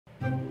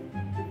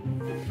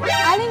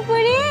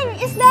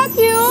is that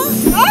you?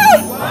 Oh!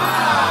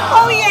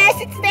 Wow! Oh yes,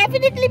 it's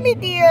definitely me,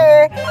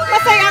 dear.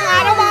 Masayang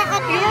araw mga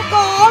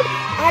ka-Puregold.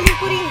 Aling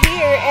Puring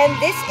here, and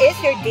this is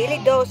your daily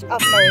dose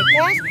of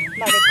Marites,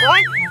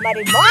 Maricon,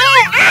 Marimar.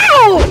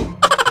 Ow!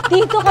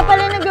 Dito ka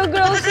pala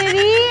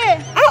nag-grocery.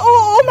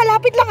 Oo,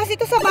 malapit lang kasi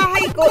ito sa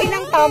bahay ko.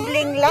 Ilang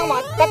tumbling lang,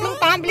 mga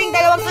 3 tumbling,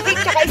 2 sukit,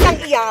 tsaka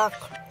 1 iyak.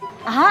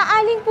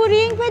 Aling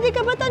Puring, pwede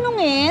ka ba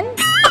tanungin?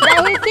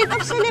 Dahil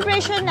kick-off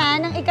celebration na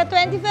ng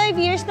ika-25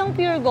 years ng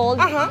Puregold,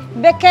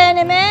 beke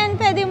naman,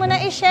 pwede mo na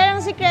i-share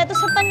ang sikreto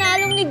sa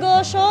panalong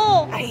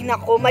negosyo. Ay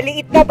nako,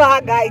 maliit na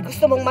bagay.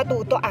 Gusto mong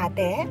matuto,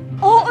 ate?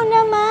 Oo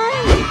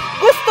naman.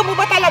 Gusto mo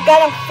ba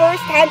talaga ng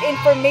first-hand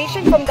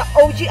information from the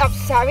OG of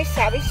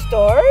Sari-Sari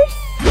stores?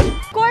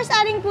 Of course,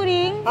 Aling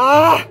Puring.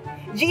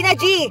 Gina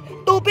G,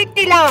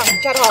 250 lang.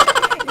 Charot.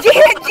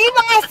 Gina G,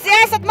 mga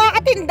sis at mga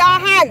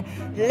katindahan.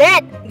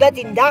 Let the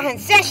tindahan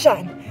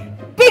session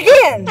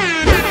begin!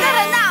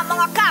 Tara na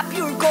mga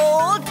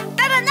ka-Puregold!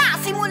 Tara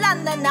na, simulan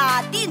na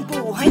natin!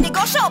 Buhay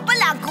negosyo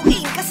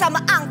palangkuin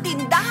kasama ang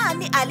tindahan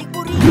ni Aling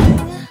Puring.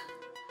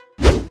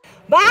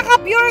 Mga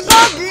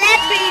ka-Puregold,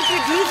 let me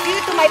introduce you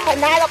to my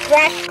Panalo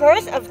crash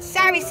course of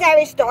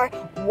Sari-Sari Store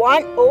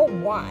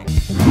 101.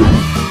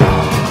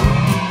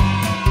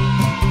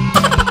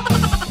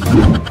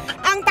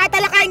 Ang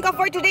tatalakayin ko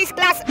for today's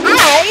class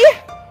ay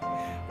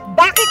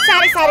bakit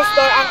Sari-Sari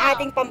Store ang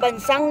ating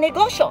pambansang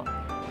negosyo?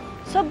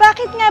 So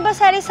bakit nga ba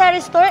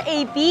Sari-Sari Store,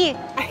 AP?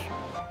 Ay,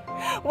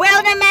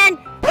 well naman,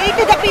 A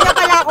to the P na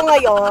pala ako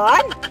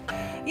ngayon.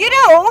 You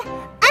know,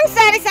 ang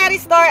Sari-Sari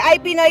Store ay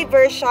Pinoy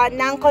version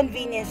ng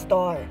convenience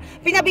store.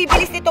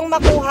 Pinabibilis nitong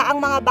makuha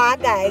ang mga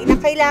bagay na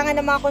kailangan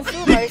ng mga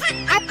consumers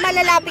at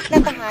malalapit na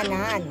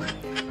tahanan.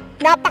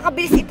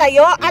 Napakabilis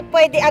itayo at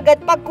pwede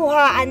agad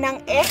pagkuhaan ng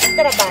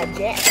extra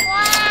budget.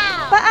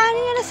 Wow! Paano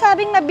niya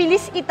nasabing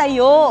mabilis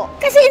itayo?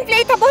 Kasi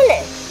inflatable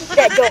eh.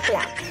 Joke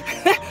lang.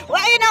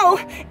 Well, you know,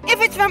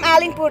 if it's from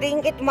Aling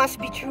Puring, it must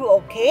be true,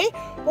 okay?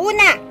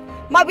 Una,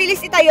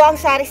 mabilis itayo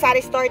ang Sari-Sari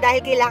Store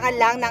dahil kailangan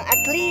lang ng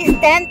at least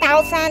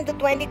 10,000 to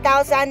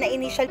 20,000 na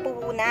initial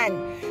puhunan.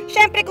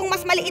 Siyempre, kung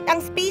mas maliit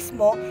ang space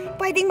mo,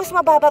 pwedeng mas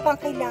mababa pang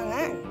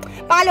kailangan.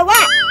 Pangalawa,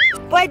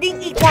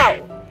 pwedeng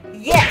ikaw.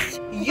 Yes,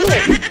 you.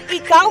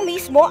 Ikaw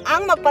mismo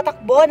ang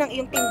magpatakbo ng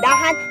iyong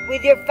tindahan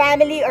with your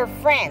family or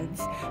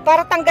friends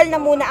para tanggal na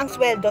muna ang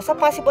sweldo sa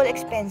possible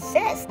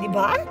expenses, di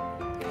ba?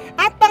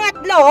 At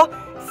pangatlo,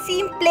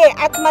 simple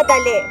at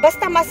madali.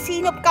 Basta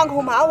masinop kang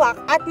humawak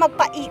at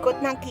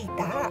magpaikot ng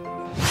kita.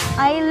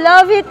 I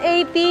love it,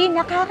 AP.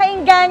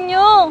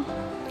 Nakakainganyo.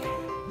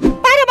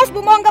 Para mas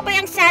bumongga pa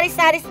yung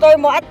Sari-Sari Store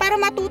mo at para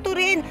matuto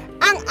rin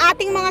ang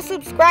ating mga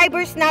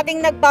subscribers nating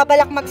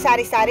nagbabalak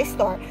mag-Sari-Sari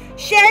Store,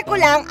 share ko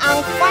lang ang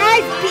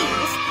 5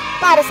 P's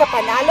para sa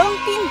panalong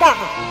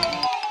tindahan.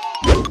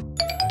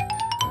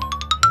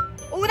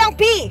 Unang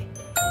P,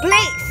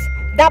 place.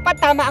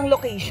 Dapat tama ang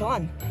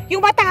location.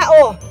 Yung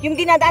matao, yung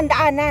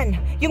dinadaan-daanan,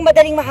 yung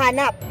madaling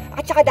mahanap,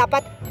 at saka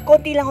dapat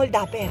konti lang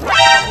hold-upper.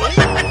 Okay?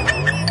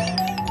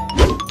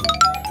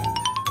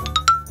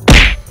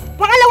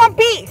 Pangalawang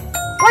P,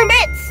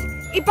 permits.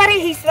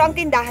 Iparehistro ang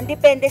tindahan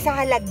depende sa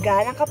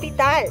halaga ng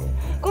kapital.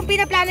 Kung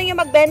pinaplano nyo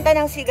magbenta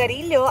ng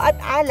sigarilyo at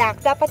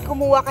alak, dapat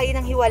kumuha kayo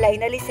ng hiwalay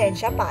na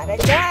lisensya para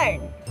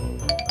dyan.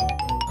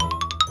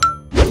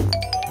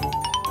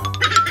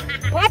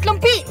 Pangatlong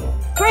P,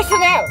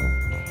 personnel.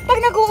 Pag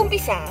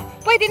nag-uumpisa,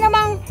 pwede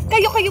namang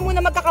kayo-kayo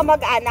muna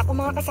magkakamag-anak kung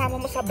mga kasama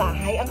mo sa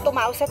bahay ang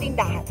tumao sa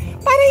tindahan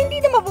para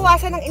hindi na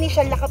mabawasan ng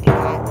inisyal na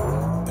kapital.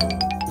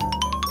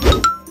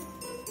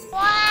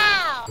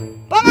 Wow!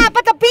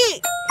 Pangapat na P,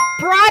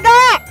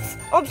 products!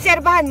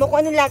 Obserbahan mo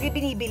kung anong lagi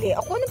binibili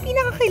o kung anong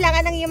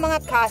pinakakailangan ng iyong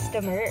mga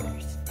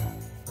customers.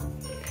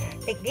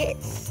 Like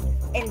this,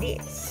 and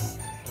this.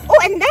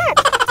 Oh, and that!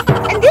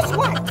 And this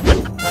one!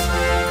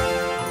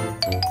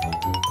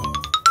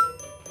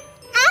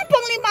 Ang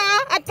panglima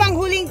at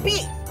panghuling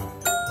P,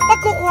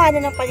 pagkukuha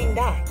na ng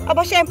paninda.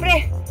 Aba,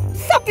 syempre,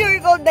 sa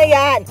Puregold na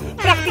yan.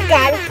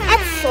 Praktikal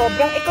at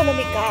sobrang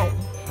ekonomikal.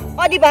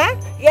 O, diba?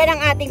 Yan ang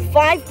ating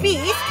 5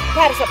 P's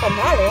para sa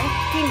panalong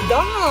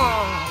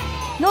tindahan.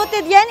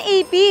 Noted yan,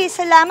 AP.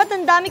 Salamat,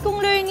 ang dami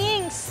kong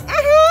learnings.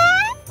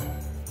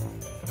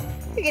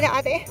 Sige na,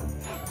 ate.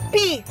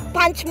 P,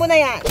 punch mo na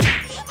yan.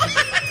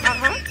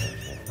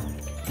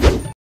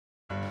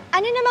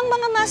 Ano namang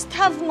mga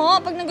must-have mo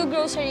pag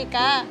nag-grocery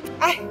ka?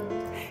 Ay,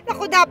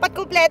 naku, dapat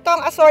kumpleto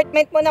ang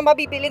assortment mo na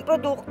mabibiling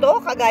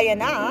produkto, kagaya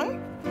ng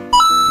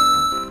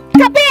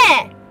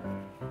kape!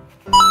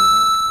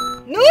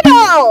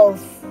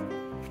 Noodles!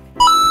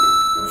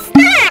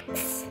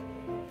 Snacks!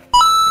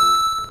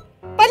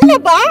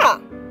 Panlaba!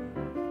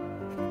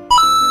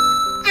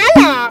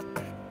 Alak!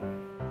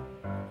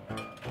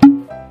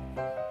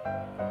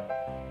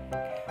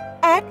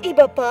 At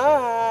iba pa.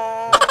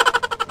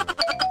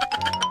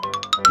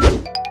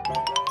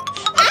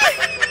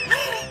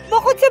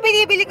 Bukod sa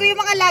binibili ko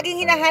yung mga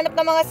laging hinahanap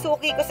na mga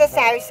suki ko sa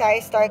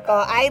Sari-Sari Store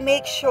ko, I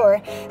make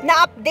sure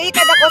na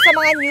updated ako sa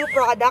mga new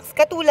products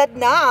katulad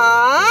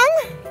ng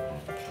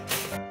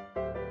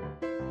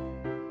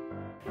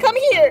Come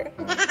here.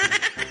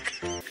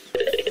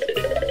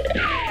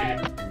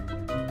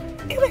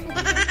 Come on.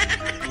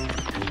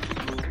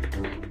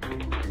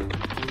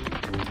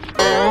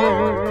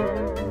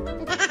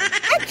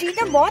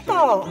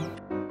 Ajinomoto.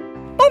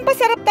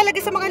 Pampasarap talaga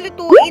sa mga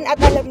lutuin at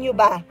alam nyo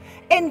ba,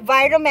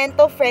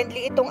 environmental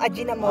friendly itong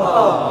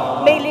ajinomoto.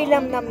 May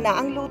lilamnam na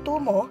ang luto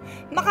mo,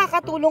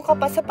 makakatulong ka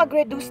pa sa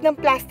pag-reduce ng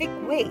plastic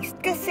waste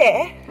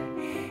kasi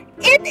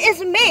it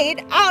is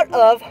made out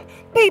of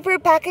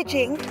paper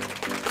packaging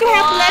to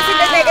help lessen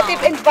the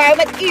negative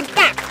environment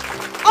impact.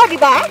 O, di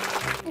ba?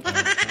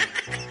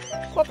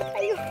 Huwag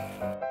tayo.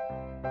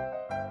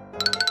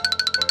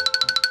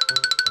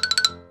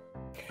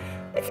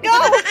 Let's go!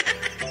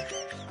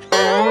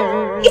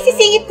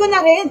 Isisingit ko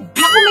na rin.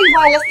 Naku, may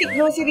Walastic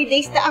Grocery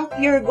Days na ang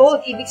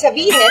Puregold. Ibig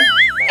sabihin,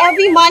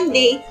 every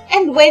Monday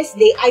and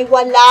Wednesday ay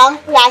walang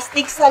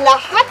plastic sa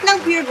lahat ng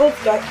Puregold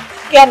store.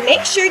 Kaya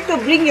make sure to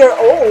bring your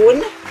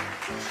own.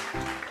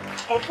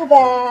 Eto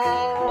ba?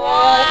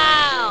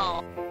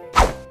 Wow!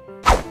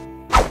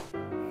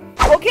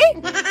 Okay,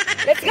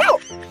 let's go!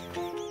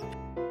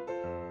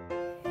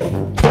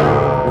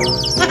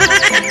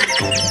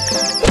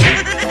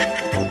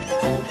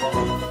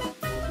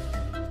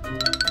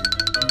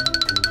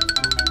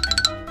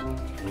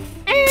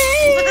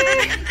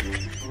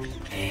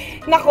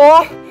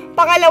 Nako,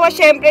 pangalawa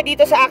syempre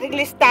dito sa aking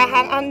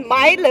listahang ang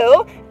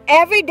Milo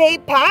Everyday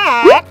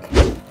Pack.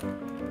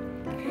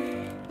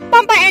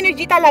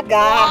 Pampa-energy talaga.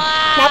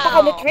 Wow!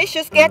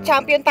 Napaka-nutritious kaya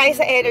champion tayo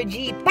sa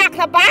energy. Pack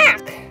na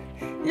pack!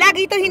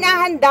 Lagi ito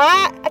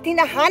hinahanda at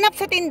hinahanap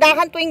sa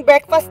tindahan tuwing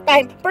breakfast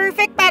time.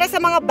 Perfect para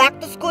sa mga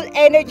back-to-school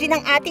energy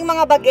ng ating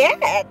mga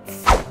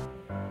bagets.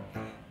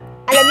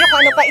 Alam niyo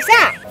kung ano pa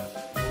isa?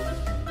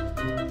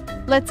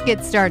 Let's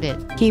get started.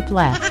 Keep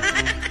left.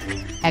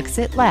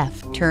 Exit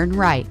left. Turn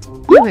right.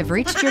 You have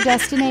reached your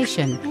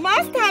destination.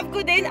 Must have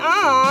ko din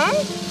ang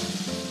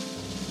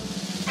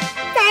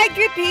Tide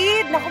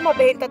Repeat. Naku,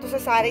 mabenta to sa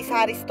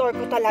Sari-Sari store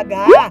ko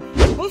talaga.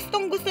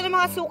 Gustong gusto ng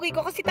mga suki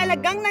ko kasi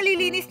talagang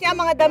nalilinis niya ang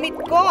mga damit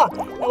ko.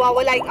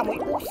 Nawawala yung amoy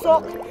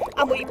usok,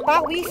 amoy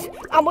pawis,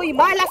 amoy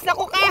malas.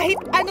 Naku, kahit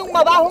anong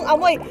mabahong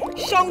amoy,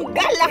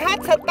 syonggal lahat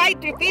sa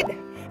Tide Repeat.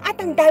 At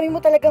ang dami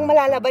mo talagang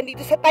malalaban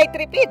dito sa Tide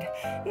Repeat.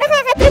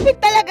 Nakakatripid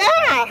talaga.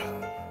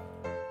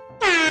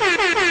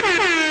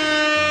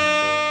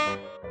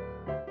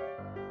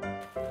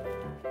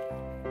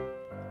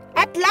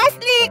 At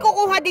lastly,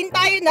 kukuha din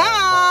tayo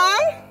ng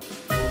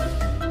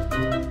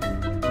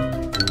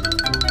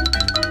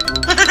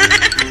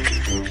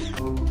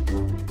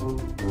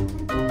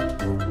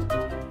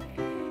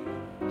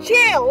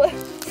Chill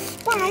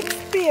Spike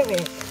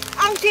Spirit.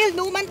 Ang chill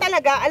numan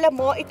talaga, alam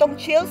mo, itong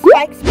Chill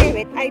Spike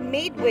Spirit ay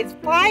made with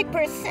 5%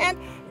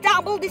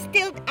 double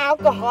distilled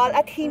alcohol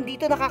at hindi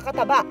to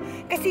nakakataba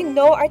kasi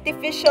no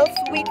artificial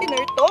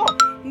sweetener to.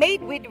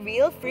 Made with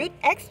real fruit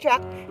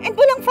extract and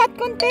walang fat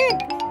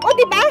content. O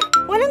diba?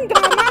 Walang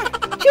drama.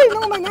 Chill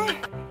naman na.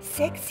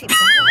 Sexy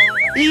ba?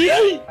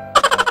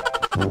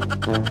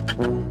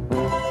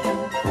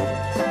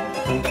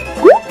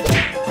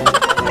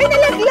 Ay,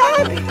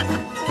 nalaglag!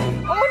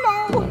 Oh no!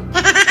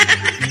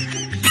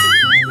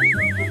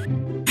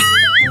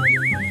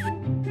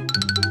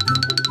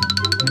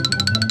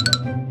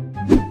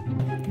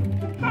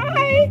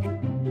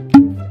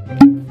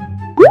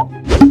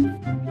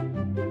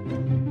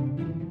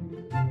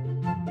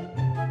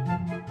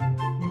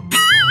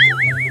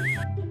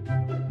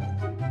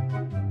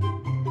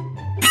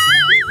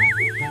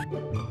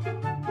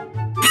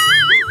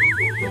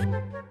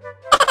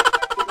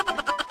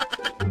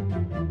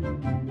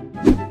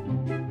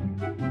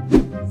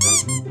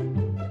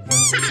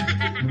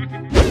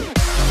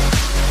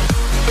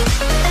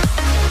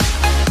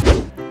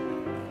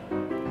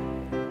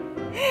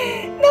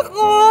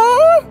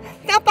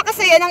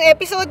 Ng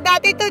episode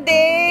natin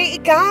today.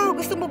 Ikaw,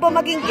 gusto mo ba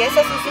maging guest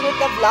sa susunod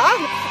na vlog?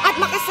 At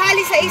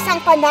makasali sa isang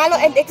panalo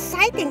and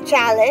exciting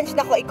challenge?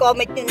 Naku,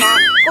 i-comment nyo na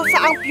kung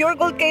saang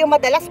Puregold kayo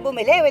madalas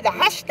bumili with the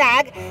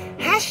hashtag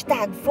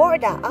for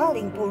the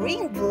Aling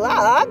Puring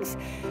Vlogs.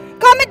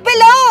 Comment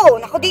below!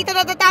 Naku, dito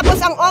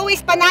natatapos ang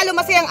always panalo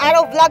masayang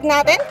araw vlog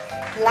natin.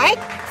 Like,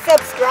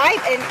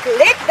 subscribe, and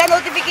click the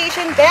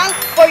notification bell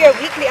for your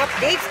weekly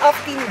updates of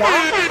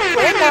tindahan,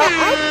 kwenta,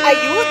 at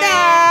ayuda!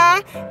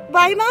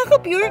 Bye mga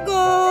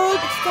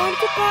ka-Puregold! It's time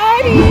to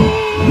party!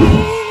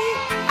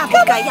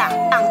 Abigaya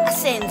ang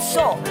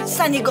asenso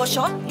sa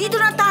negosyo.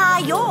 Dito na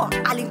tayo!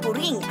 Aling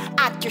Puring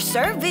at your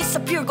service sa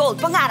Puregold.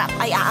 Pangarap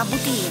ay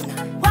aabutin.